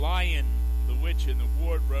mentioned, the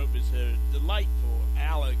wardrobe is a delightful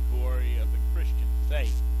allegory of the Christian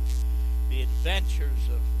faith. The adventures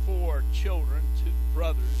of 4 children, 2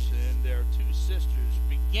 brothers and their 2 sisters,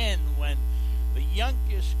 begin when the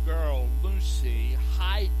youngest girl, Lucy,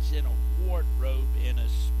 hides in a wardrobe in a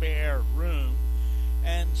spare room,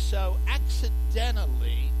 and so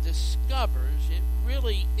accidentally discovers it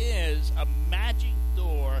really is a magic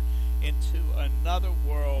door into another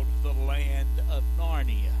world, the land of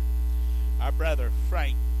Narnia. Our brother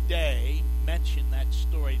Frank Day mentioned that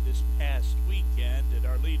story this past weekend at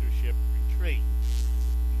our leadership retreat.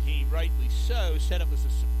 And he rightly so said it was a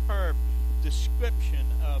superb description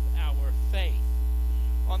of our faith.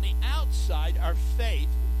 On the outside, our faith,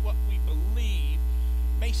 what we believe,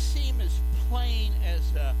 may seem as plain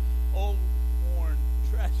as an old worn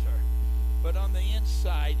dresser, but on the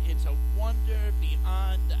inside, it's a wonder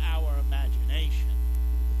beyond our imagination.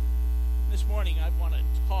 This morning, I want to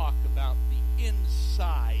talk about the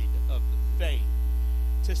inside of the faith,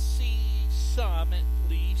 to see some, at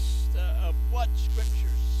least, of what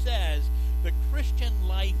Scripture says the Christian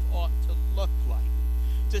life ought to look like.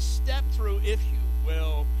 To step through, if you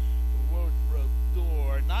will, the wardrobe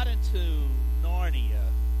door, not into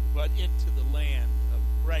Narnia, but into the land of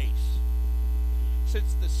grace.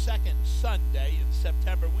 Since the second Sunday in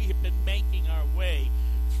September, we have been making our way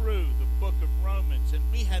through the book of Romans, and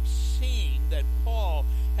we have seen that Paul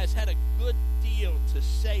has had a good deal to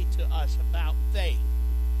say to us about faith.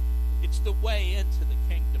 It's the way into the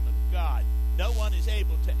kingdom of God. No one is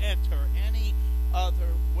able to enter any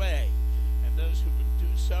other way, and those who would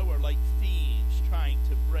do so are like thieves trying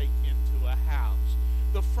to break into a house.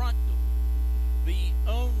 The front door, the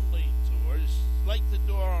only door, is like the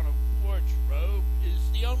door on a wardrobe,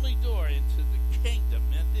 is the only door into the kingdom,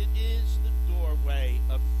 and it is the doorway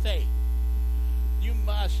of faith. You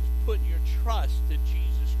must put your trust in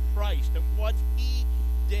Jesus Christ and what he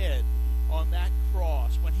did on that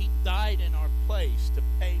cross when he died in our place to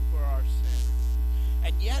pay for our sins.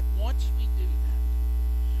 And yet, once we do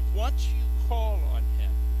that, once you call on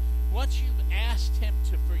him, once you've asked him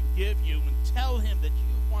to forgive you and tell him that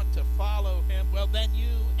you want to follow him, well, then you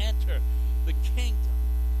enter the kingdom.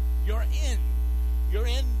 You're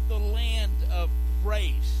in the land of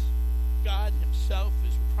grace. God himself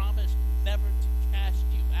has promised never to cast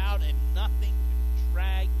you out, and nothing can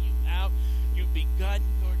drag you out. You've begun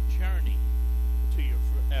your journey to your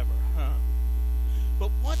forever home.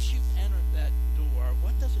 But once you've entered that door,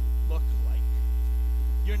 what does it look like?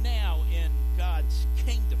 You're now in God's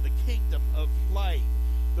kingdom, the kingdom of light.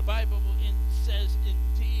 The Bible says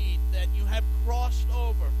indeed that you have crossed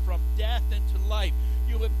over from death into life.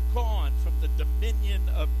 You have gone from the dominion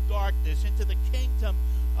of darkness into the kingdom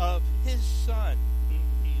of his Son, whom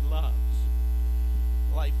he loves.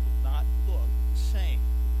 Life will not look the same.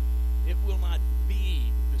 It will not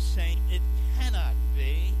be the same. It cannot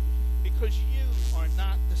be, because you are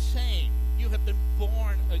not the same. You have been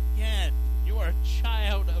born again. You are a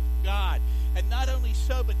child of God. And not only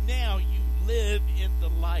so, but now you live in the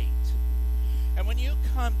light. And when you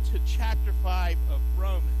come to chapter 5 of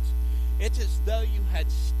Romans, it's as though you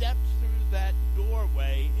had stepped through that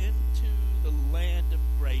doorway into the land of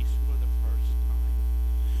grace for the first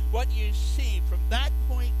time. What you see from that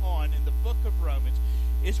point on in the book of Romans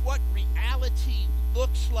is what reality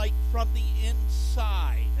looks like from the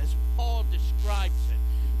inside, as Paul describes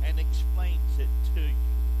it and explains it to you.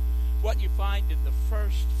 What you find in the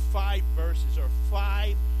first 5 verses are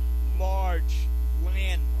 5 large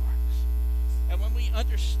landmarks. And when we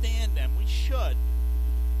understand them, we should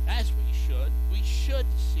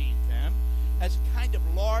see them as a kind of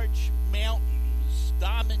large mountains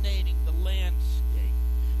dominating the landscape.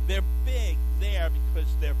 They're big there because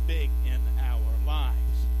they're big in our lives.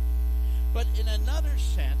 But in another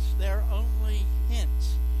sense, they're only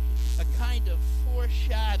hints, a kind of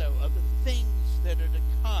foreshadow of the things that are to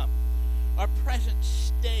come. Our present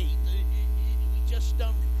state, we just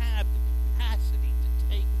don't have the capacity to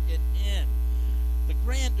take it in. The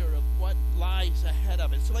grandeur of what lies ahead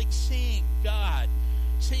of us. It's like seeing God,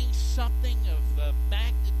 seeing something of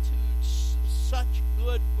magnitude such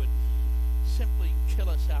good would simply kill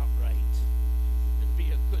us outright. It'd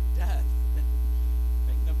be a good death.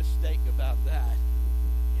 Make no mistake about that.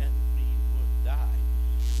 Yet we would die.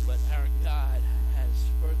 But our God has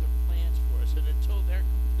further plans for us, and until they're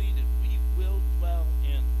completed, we will dwell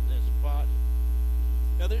in this body.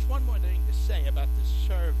 Now, there's one more thing to say about this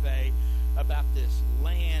survey, about this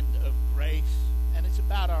land of grace, and it's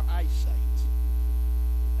about our eyesight.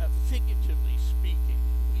 Figuratively speaking,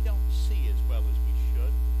 we don't see as well as we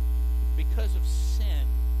should. Because of sin,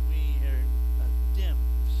 we are dim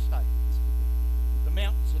of sight. The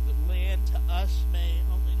mountains of the land to us may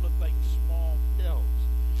only look like small pills.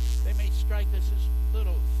 They may strike us as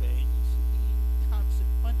little things,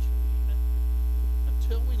 inconsequential even,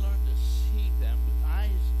 until we learn to see them with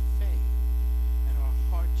eyes of faith and our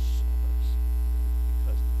hearts soars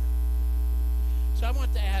because of them. So I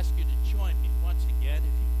want to ask you to join me once again,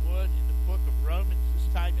 if you would, in the book of Romans,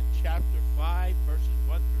 this time in chapter 5, verses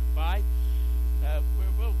 1 through 5,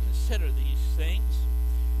 where we'll consider these things.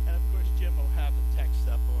 And of course, Jim will have the text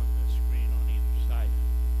up on the screen on either side.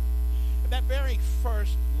 And that very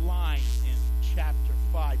first line in chapter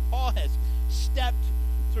 5, Paul has stepped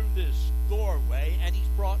through this doorway and he's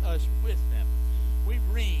brought us with him. We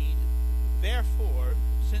read, therefore,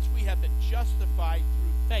 since we have been justified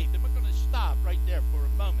through faith, and we're going to stop right there for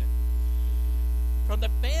a moment. From the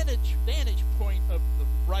vantage point of the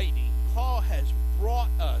writing, Paul has brought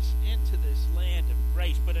us into this land of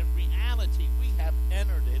grace, but in reality, we have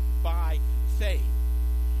entered it by faith.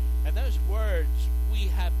 And those words, we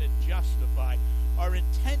have been justified, are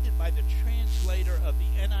intended by the translator of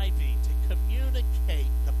the NIV to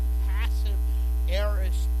communicate the passive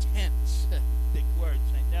aorist tense. Big words,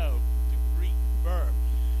 I know, the Greek verb.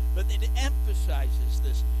 But it emphasizes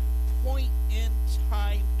this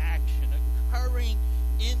point-in-time action occurring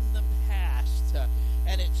in the past,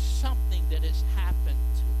 and it's something that has happened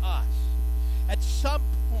to us. At some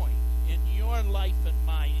point in your life and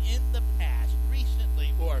mine, in the past,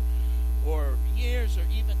 recently, or years or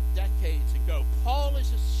even decades ago, Paul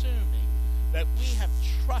is assuming that we have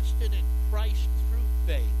trusted in Christ through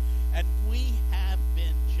faith, and we have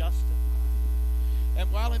been justified.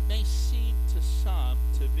 And while it may seem to some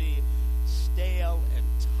to be stale and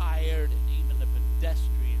tired and even a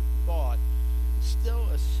pedestrian thought, still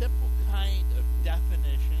a simple kind of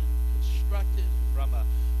definition constructed from a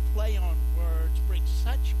play on words brings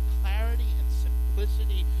such clarity and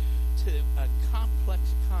simplicity to a complex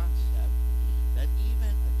concept that even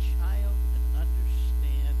a child can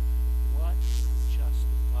understand what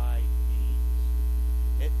justified means.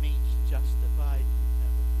 It means justified,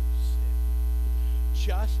 never sinned.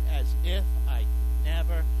 Just as if I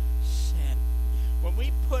never sinned. When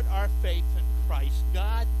we put our faith in Christ,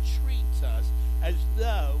 God treats us as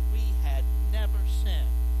though we had never sinned.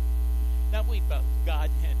 Now we both, God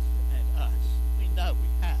and us, we know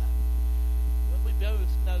we have. But we both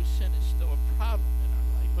know sin is still a problem in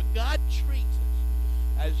our life. But God treats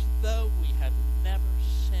us as though we have never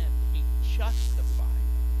sinned. He justified.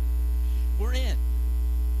 We're in.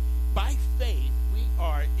 By faith, we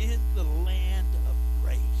are in the land of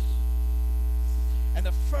grace. And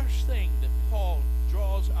the first thing that Paul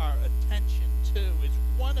draws our attention to is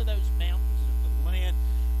one of those mountains of the land.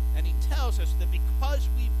 And he tells us that because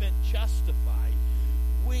we've been justified,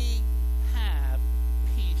 we have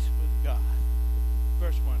peace with God.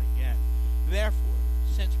 Verse 1 again. Therefore,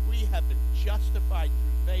 since we have been justified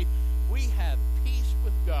through faith, we have peace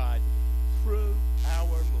with God through our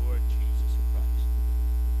Lord Jesus Christ.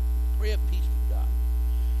 We have peace with God.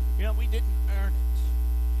 You know, we didn't earn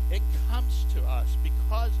it. It comes to us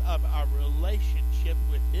because of our relationship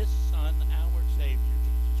with His Son, our Savior,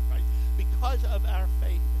 Jesus Christ, because of our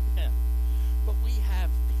faith in Him. But we have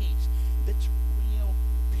peace. That's real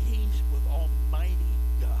peace with Almighty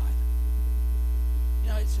God. You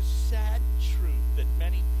know, it's a sad truth that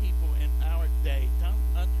many people in our day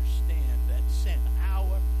don't understand that sin,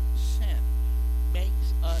 our sin,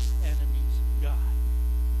 makes us enemies of God.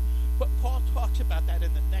 But Paul talks about that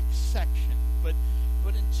in the next section. But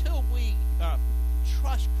until we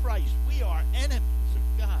trust Christ, we are enemies of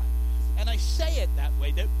God. And I say it that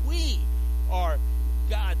way, that we are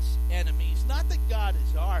God's enemies. Not that God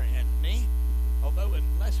is our enemy, although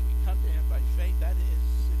unless we come to Him by faith, that is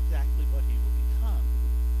exactly what He will become.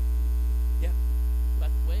 Yeah, but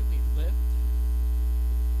the way we've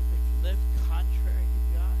lived contrary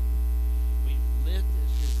to God. We've lived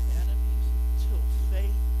as His enemies until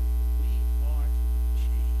faith, we are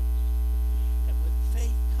changed. And when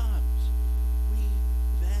faith comes, we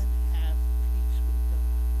then have peace with God.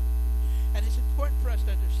 And it's important for us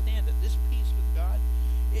to understand that this peace with God,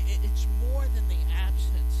 it's more than the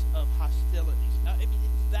absence of hostilities. I mean,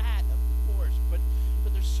 it's that, of course, but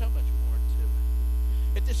there's so much more to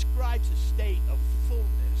it. It describes a state of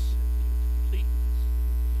fullness and completeness.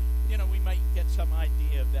 You know, we might get some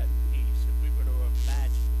idea of that peace if we were to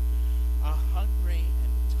imagine a hungry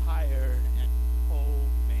and tired and cold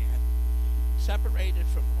man separated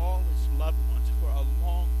from all his loved ones for a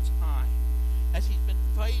long time as he's been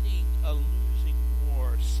fighting a losing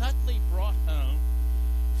war, suddenly brought home,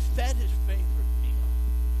 fed his favorite meal,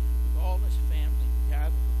 with all his family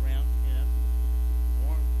gathered around him,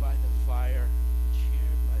 warmed by the fire,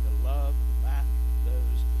 cheered by the love and laughter of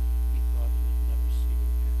those he thought he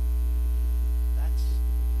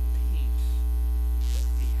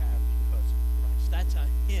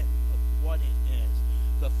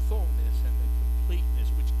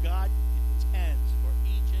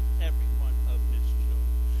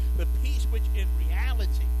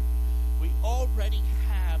already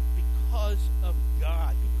have because of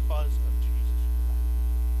God, because of Jesus Christ.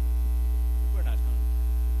 We're not home.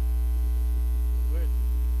 We're at the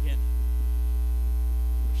beginning.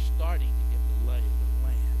 We're starting to get the lay of the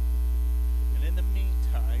land. And in the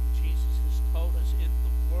meantime, Jesus has told us, in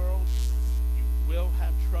the world you will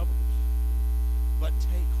have troubles, but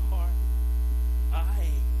take heart. I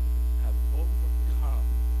have overcome.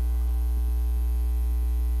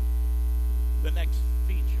 The next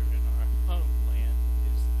feature in our homeland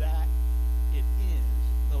is that it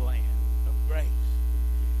is the land of grace.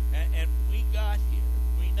 And we got here,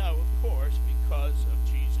 we know, of course, because of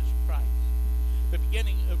Jesus Christ. The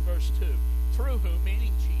beginning of verse 2, through whom,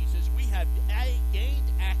 meaning Jesus, we have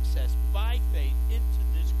gained access by faith into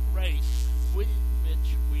this grace with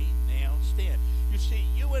which we now stand. You see,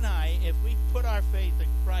 you and I, if we put our faith in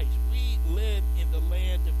Christ, we live in the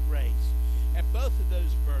land of grace. And both of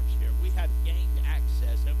those verbs here, we have gained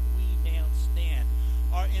access and we now stand,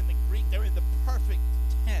 are in the Greek, they're in the perfect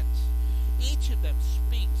tense. Each of them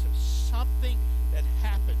speaks of something that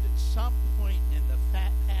happened at some point in the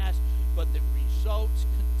past, but the results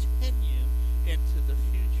continue into the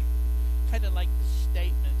future. Kind of like the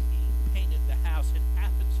statement, he painted the house. It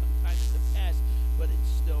happened sometime in the past, but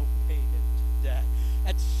it's still painted today.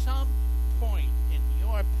 At some point in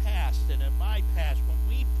your past and in my past, when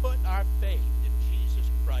we put our faith in Jesus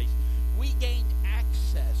Christ, we gained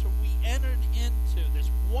access, or we entered into this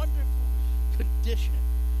wonderful condition,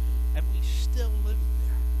 and we still live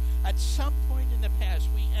there. At some point in the past,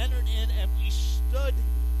 we entered in and we stood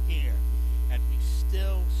here, and we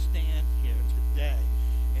still stand here today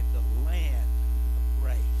in the land of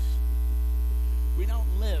grace. We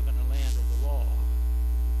don't live in a land of the law.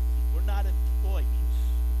 We're not employees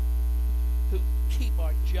who keep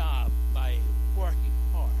our job by working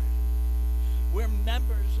hard. We're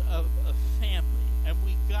members of a family, and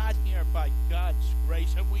we got here by God's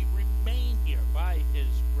grace, and we remain here by His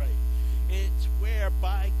grace. It's where,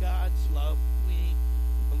 by God's love, we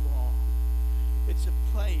belong. It's a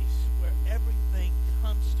place where everything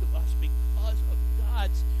comes to us because of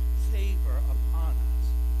God's favor upon us.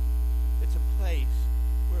 It's a place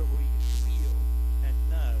where we feel and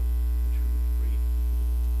know true freedom.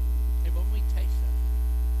 And when we taste that,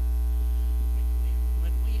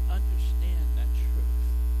 when we understand that truth,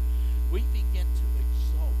 we begin to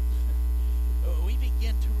exult. We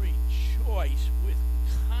begin to rejoice with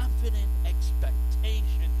confident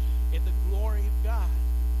expectation in the glory of God.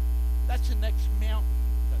 That's the next mountain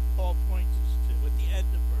that Paul points us to. At the end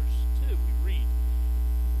of verse 2, we read,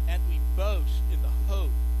 and we boast in the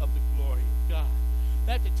hope of the glory of God.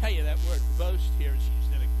 I have to tell you, that word boast here is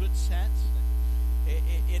used in a good sense.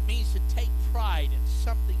 It means to take pride in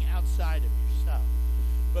something outside of yourself.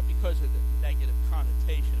 But because of the negative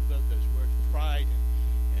connotation of both those words, pride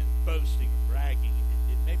and boasting or bragging,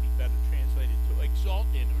 it may be better translated to exalt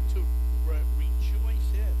in or to rejoice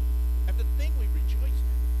in. And the thing we rejoice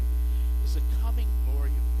in is the coming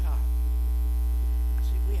glory of God.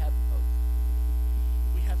 See, we have hope.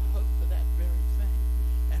 We have hope for that very thing.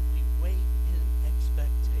 And we wait in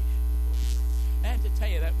expectation for it. I have to tell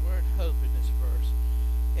you, that word hope in this verse,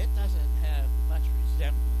 it doesn't have much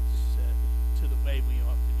resemblance to the way we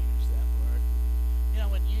often use that word. You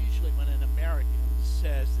know, usually when an American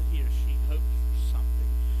says that he or she hopes for something,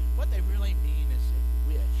 what they really mean is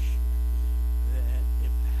they wish that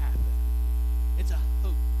it would happen. It's a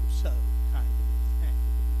hope so kind of thing.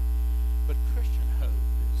 But Christian hope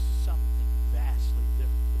is something vastly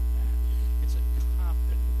different from that. It's a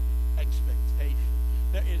confident expectation.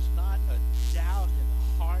 There is not a doubt in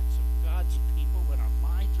the hearts of God's people, when our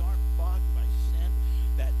minds aren't fogged by sin,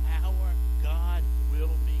 that our God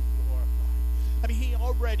will be glorified. I mean, He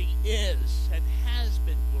already is and has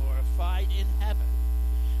been glorified in heaven.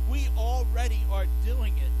 We already are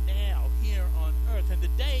doing it now here on earth. And the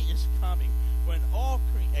day is coming when all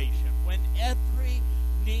creation, when every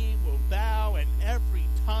knee will bow and every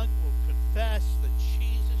tongue will confess that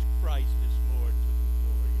Jesus Christ is Lord to the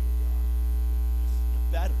glory of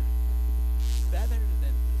God. Better than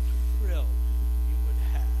the thrill you would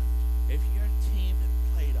have if your team had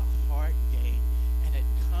played a hard game and had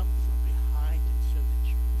come from behind and so that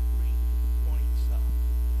you're 3 points up.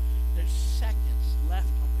 There's seconds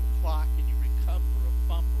left on the clock and you recover a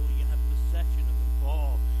fumble, you have possession of the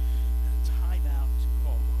ball, and a timeout is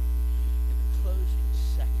called in the closing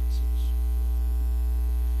seconds of the score.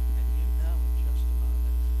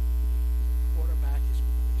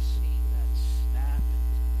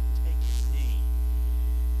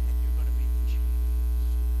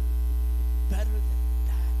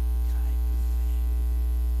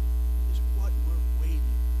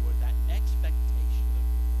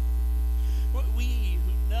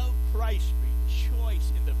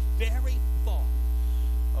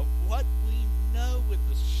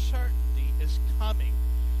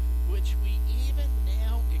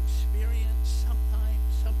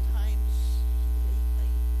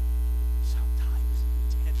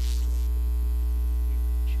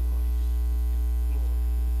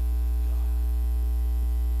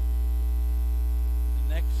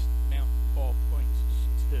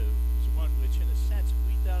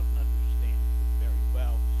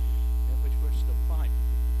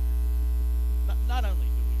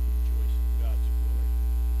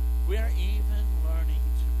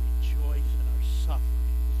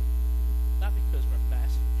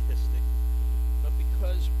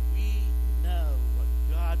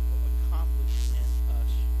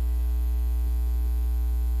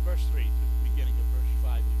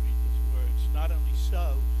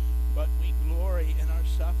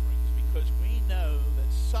 sufferings because we know that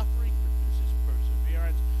suffering produces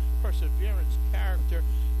perseverance, perseverance, character,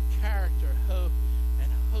 character, hope, and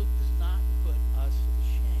hope does not put us to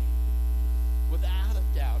shame. Without a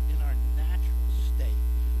doubt, in our natural state,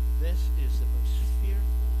 this is the most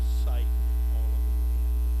fearful sight in all of the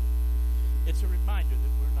land. It's a reminder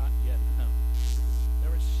that we're not yet home.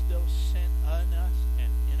 There is still sin in us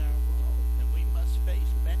and in our world, and we must face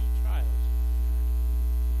many trials.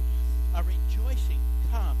 Our rejoicing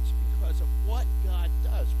comes because of what God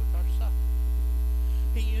does with our suffering.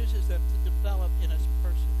 He uses them to develop in us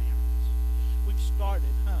perseverance. We've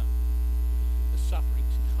started home. The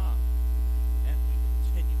sufferings come, and we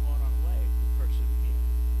continue on our way to persevere.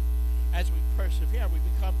 As we persevere, we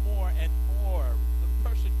become more and more the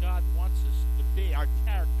person God wants us to be. Our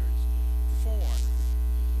characters form,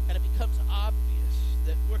 and it becomes obvious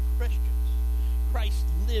that we're Christians. Christ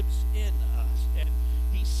lives in us, and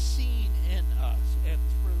He's seen in us and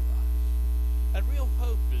through us. And real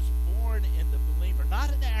hope is born in the believer,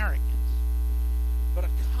 not in arrogance, but a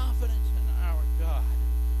confidence in our God.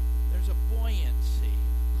 There's a buoyancy,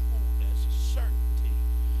 a coolness, a certainty,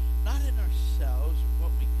 not in ourselves or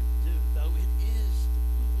what we can do, though it is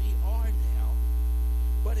who we are now,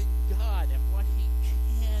 but in God and what He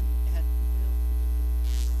can and will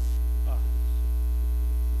do us.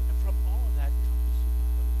 And from all of that comes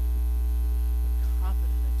hope, a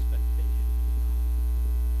confident expectation of God.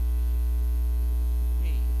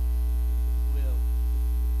 We will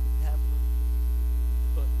never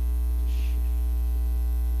put to shame.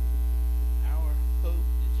 Our hope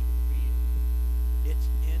is real. It's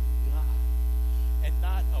in God. And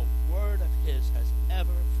not a word of His has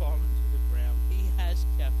ever fallen to the ground. He has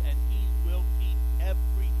kept, and He will keep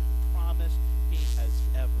every promise He has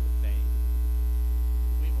ever made.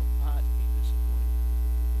 We will not be disappointed.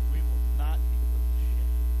 We will not be put to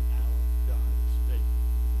shame. Our God is faithful.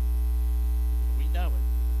 We know it,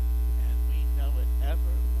 and we know it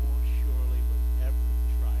ever more surely with every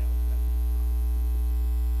trial that we come.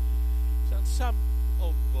 So in some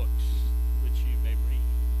old books which you may read,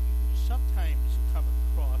 you sometimes come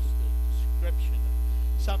across the description of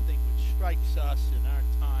something which strikes us in our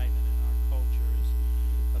time and in our culture as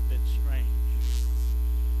a bit strange.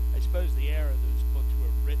 I suppose the era those books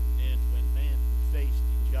were written in when men faced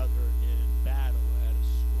each other in battle at a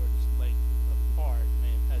sword's length apart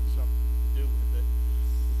may have had something to do with it.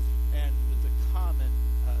 And with the common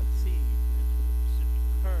theme, and it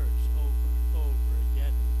recurs over and over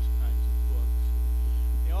again in these kinds of books,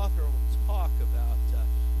 the author will talk about a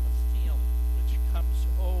feeling which comes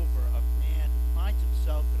over a man who finds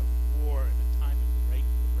himself in a war in a time of great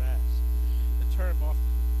duress. The term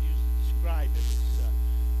often used to describe it is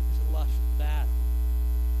a lust battle.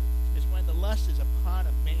 Is when the lust is upon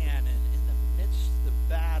a man, and in the midst of the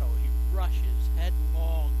battle he rushes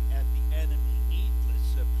headlong at the enemy,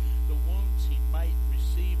 heedless of the wounds he might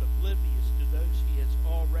receive, oblivious to those he has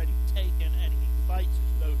already taken, and he fights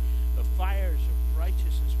as though the fires of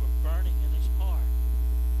righteousness were burning in his heart.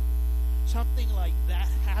 Something like that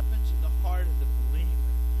happens in the heart of the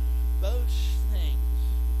believer. Those things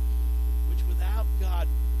which without God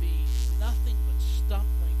would be nothing but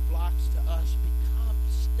stumbling blocks to us become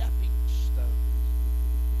stepping stones,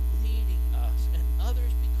 leading us and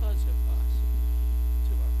others because of us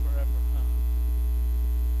to our forever home.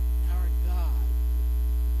 Our God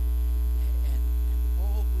and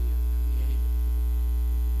all we are created,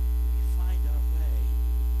 we find our way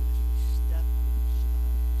as we step on those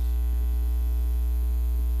stones.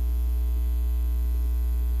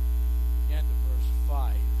 The end of verse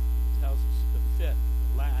 5 tells us the fifth,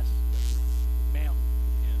 the last mountain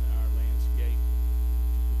in our landscape.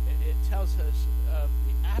 It tells us of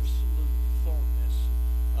the absolute fullness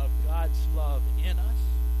of God's love in us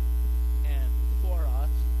and for us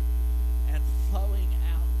and flowing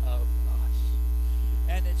out of us.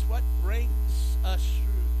 And it's what brings us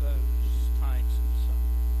through those times of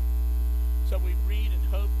suffering. So we read, and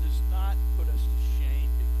hope does not put us to shame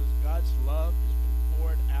because God's love has been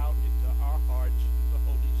poured out into our hearts through the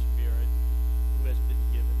Holy Spirit who has been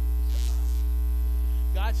given to us.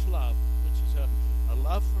 God's love, which is a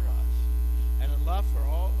love for us and a love for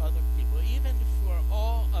all other people, even for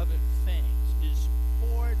all other things, is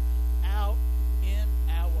poured out in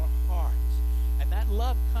our hearts. And that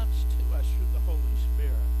love comes to us through the Holy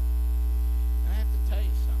Spirit. And I have to tell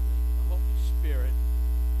you something. The Holy Spirit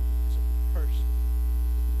is a person,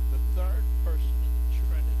 the third person of the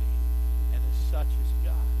Trinity, and as such is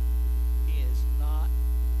God. He is not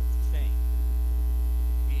a thing.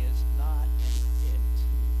 He is not an it.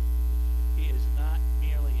 He is not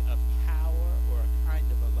merely a power or a kind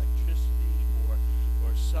of electricity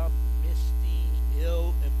or some misty,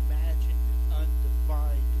 ill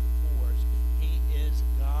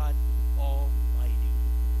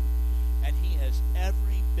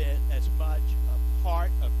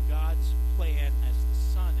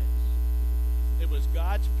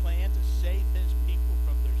God's plan to save his people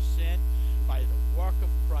from their sin by the work of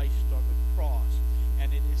Christ on the cross.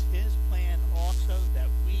 And it is his plan also that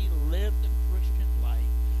we live the Christian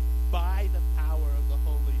life by the power of the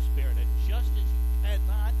Holy Spirit. And just as you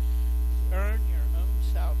cannot earn your own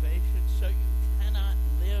salvation, so you cannot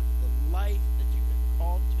live the life that you've been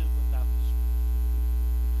called to without the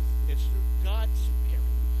Spirit. It's through God's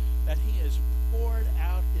Spirit that he has poured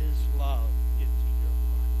out his love into your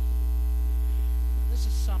heart. This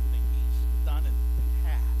is something he's done in the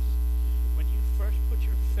past. When you first put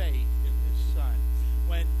your faith in his Son,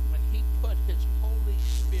 when he put his Holy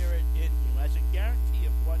Spirit in you as a guarantee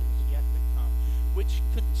of what is yet to come, which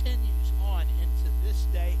continues on into this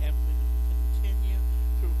day and will continue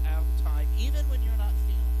throughout time, even when you're not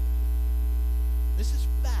feeling it. This is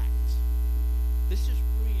fact. This is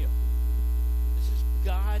real. This is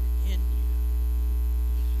God in you.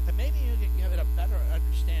 And maybe you can give it a better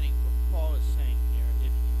understanding of what Paul is saying here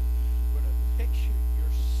if you were to picture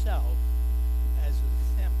yourself as a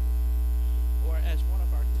thimble or as one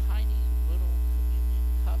of our tiny little communion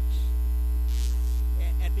cups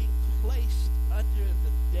and being placed under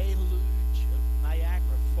the deluge of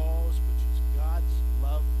Niagara Falls, which is God's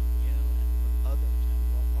love for you and for others and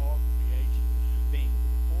for all creation, being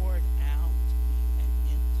poured out and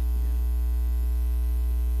into you.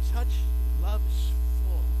 Such love is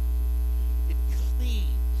full. It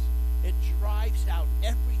cleans. It drives out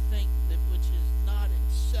everything which is not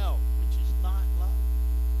itself, which is not love.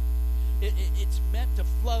 It's meant to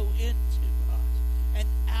flow into us and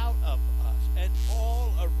out of us and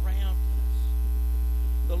all around us.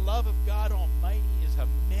 The love of God Almighty is a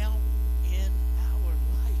mountain in our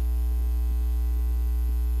life.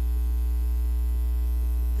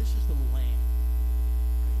 This is the land,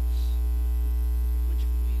 grace, in which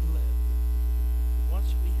we live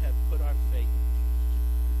once we have put our faith in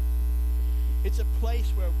Jesus. It's a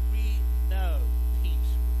place where we know peace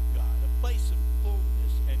with God, a place of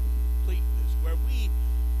fullness and completeness, where we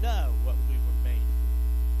know what we were made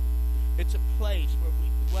for. It's a place where we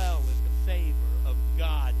dwell in the favor of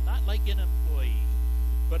God, not like an employee,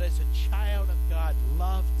 but as a child of God,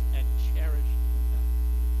 loved and cherished in Him.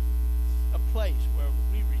 A place where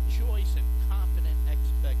we rejoice in confident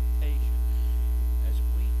expectation as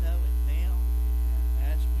we know it now and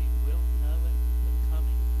as we will know it in the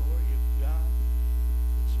coming glory of God,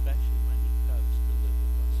 especially when He comes to live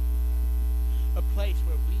with us in heaven. A place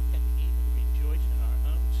where we can even rejoice in our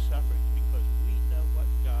own suffering because we know what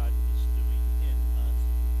God is doing in us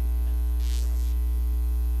and through us.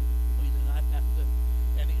 We do not have to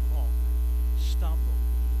any longer stumble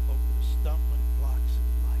over the stumbling blocks of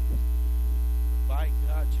life. But by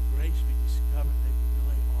God's grace, we discover they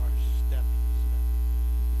really are stepping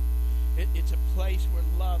stones. It's a place where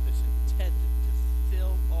love is intended to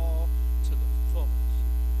fill all to the fullest.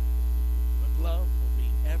 When love will be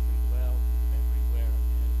everywhere, and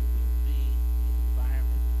will be the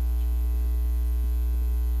environment in which we live.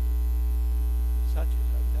 Such is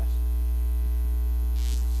our destiny.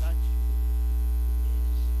 Such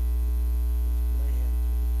is the land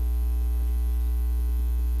of grace.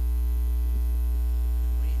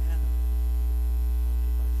 And we enter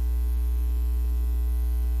only by faith.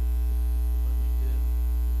 When we do,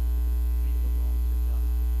 we belong to God.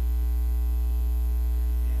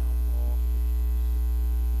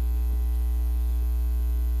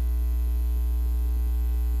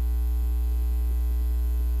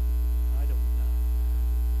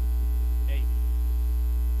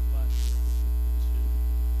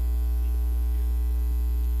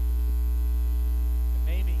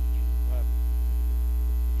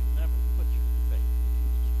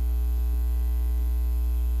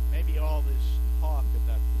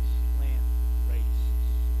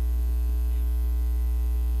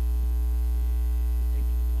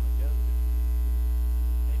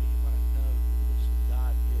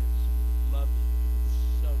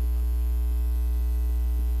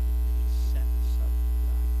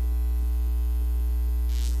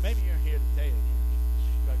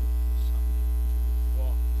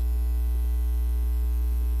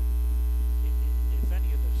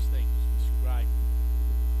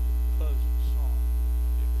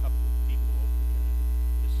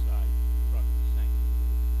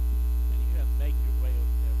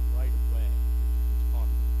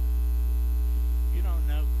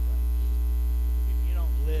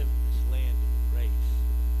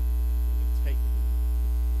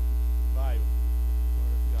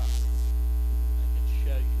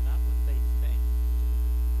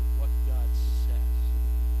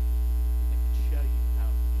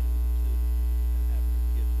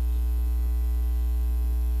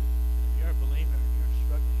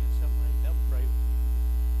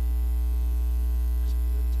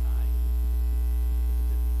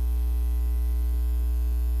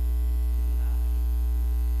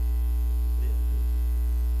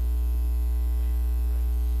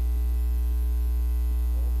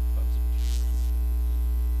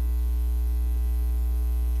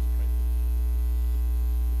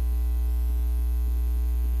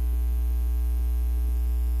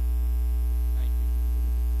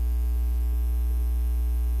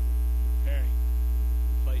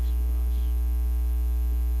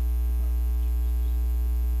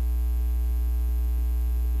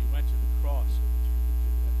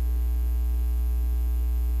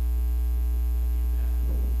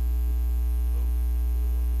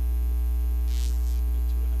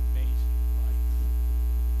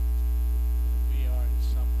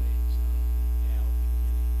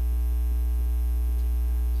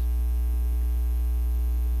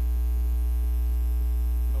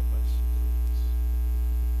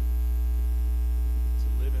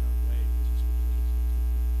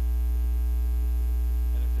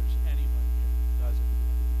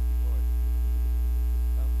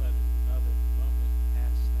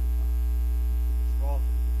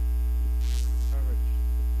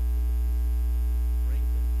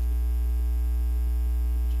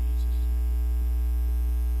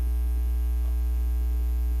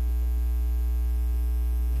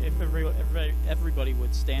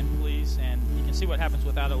 would stand, please, and you can see what happens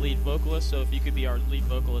without a lead vocalist, so if you could be our lead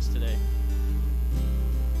vocalist today.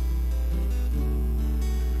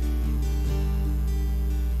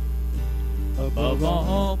 Above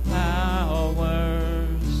all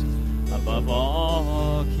powers, above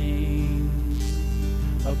all kings,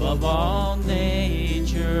 above all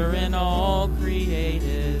nature and all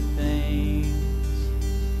created things,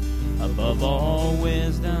 above all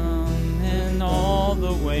wisdom and all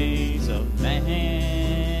the ways of man,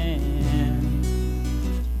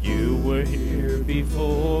 you were here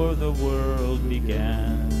before the world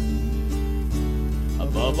began.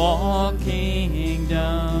 Above all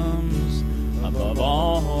kingdoms, above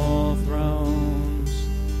all thrones,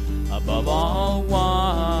 above all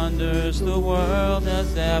wonders the world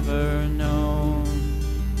has ever known,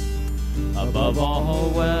 above all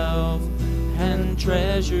wealth and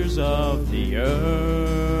treasures of the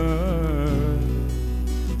earth,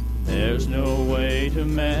 there's no way to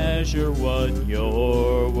measure what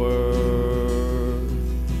you're worth.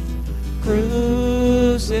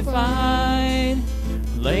 Crucified,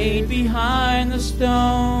 laid behind the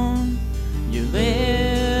stone, you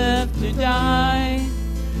lived to die,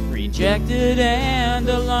 rejected and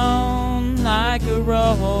alone, like a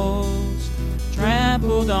rose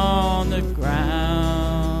trampled on the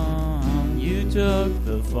ground. You took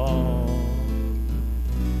the fall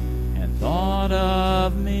and thought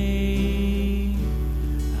of me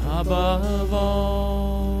above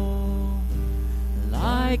all,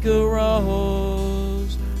 like a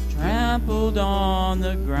rose trampled on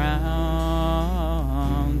the ground.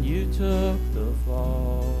 You took the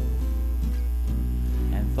fall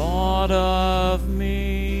and thought of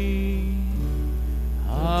me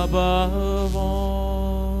above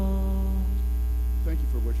all. Thank you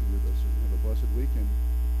for worshiping with us, and have a blessed weekend.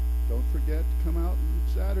 Don't forget to come out on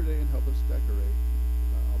Saturday and help us decorate.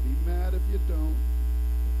 I'll be mad if you don't.